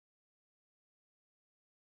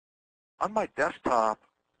On my desktop,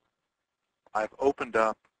 I've opened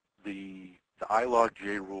up the ILOG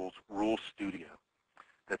JRules Rule Studio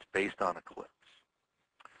that's based on Eclipse.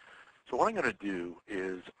 So what I'm going to do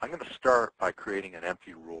is I'm going to start by creating an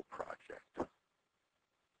empty rule project.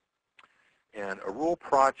 And a rule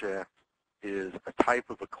project is a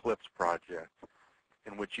type of Eclipse project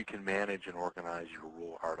in which you can manage and organize your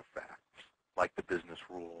rule artifacts, like the business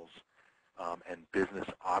rules and business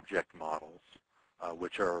object models,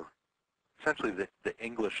 which are essentially the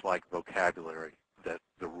English-like vocabulary that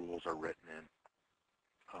the rules are written in.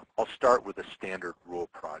 I'll start with a standard rule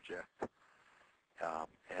project.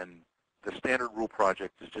 And the standard rule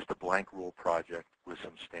project is just a blank rule project with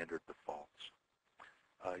some standard defaults.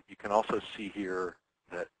 You can also see here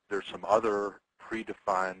that there's some other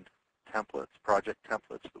predefined templates, project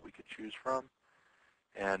templates that we could choose from.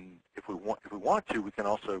 And if we want to, we can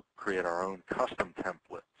also create our own custom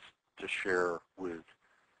templates to share with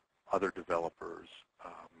other developers.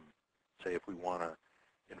 Say if we want to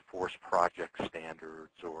enforce project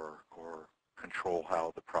standards or control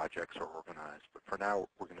how the projects are organized. But for now,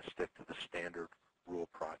 we're going to stick to the standard rule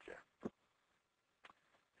project.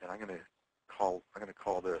 And I'm going to call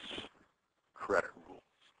this credit rules.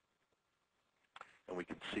 And we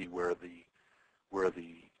can see where the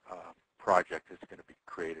project is going to be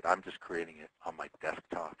created. I'm just creating it on my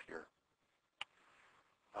desktop here.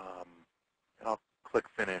 And I'll click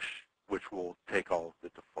Finish, which will take all of the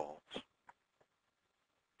defaults.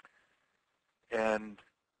 And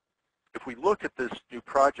if we look at this new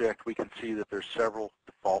project, we can see that there's several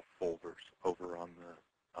default folders over on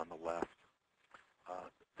the left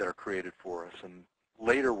that are created for us. And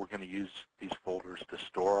later, we're going to use these folders to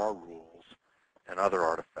store our rules and other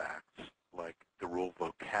artifacts, like the rule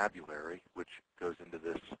vocabulary, which goes into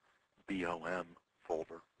this BOM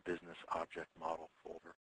folder, Business Object Model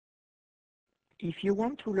folder. If you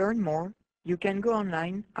want to learn more, you can go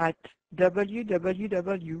online at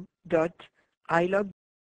www.ilog